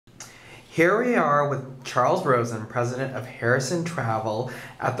Here we are with Charles Rosen, president of Harrison Travel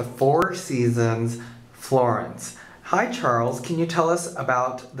at the Four Seasons Florence. Hi Charles, can you tell us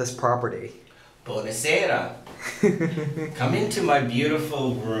about this property? Buonasera. Come into my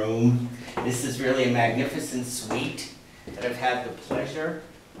beautiful room. This is really a magnificent suite that I've had the pleasure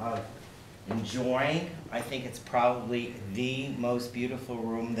of enjoying. I think it's probably the most beautiful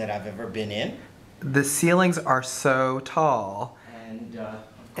room that I've ever been in. The ceilings are so tall. And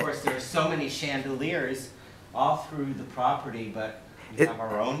of course there are so many chandeliers all through the property, but we have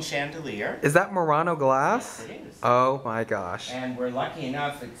our own chandelier. Is that Murano glass? Yes, it is. Oh my gosh. And we're lucky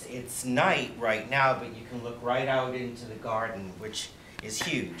enough, it's night right now, but you can look right out into the garden, which is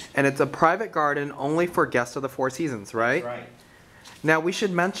huge. And it's a private garden only for guests of the Four Seasons, right? That's right. Now we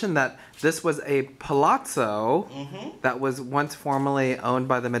should mention that this was a palazzo that was once formerly owned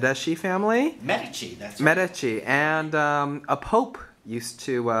by the Medici family. Medici, that's right. Medici, and a pope used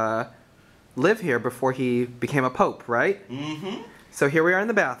to live here before he became a pope, right? Mm-hmm. So here we are in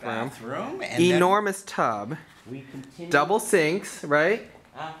the bathroom. And enormous tub. We continue. Double sinks, right?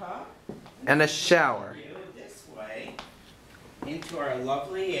 Uh-huh. And a shower. This way into our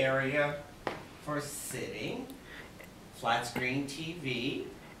lovely area for sitting. Flat screen TV.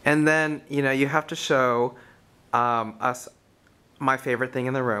 And then, you know, you have to show us my favorite thing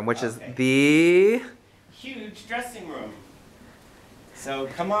in the room, which is the huge dressing room. So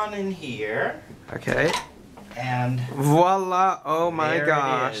come on in here. Okay. And voila! Oh my there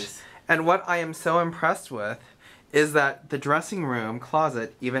gosh. it is. And what I am so impressed with is that the dressing room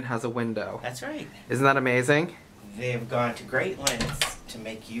closet even has a window. That's right. Isn't that amazing? They've gone to great lengths to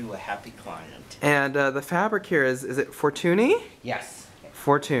make you a happy client. And the fabric here is it Fortuny? Yes.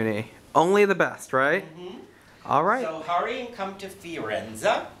 Fortuny. Only the best, right? Mm-hmm. All right. So hurry and come to Florence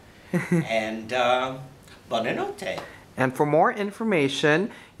and buonanotte. And for more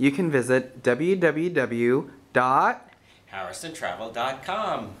information, you can visit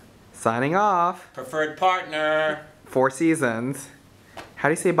www.harrisontravel.com. Signing off. Preferred partner. Four Seasons. How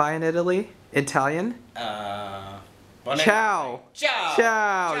do you say bye in Italy? Italian? Ciao. Ciao. Ciao.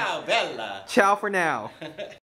 Ciao. Ciao, Bella. Ciao for now.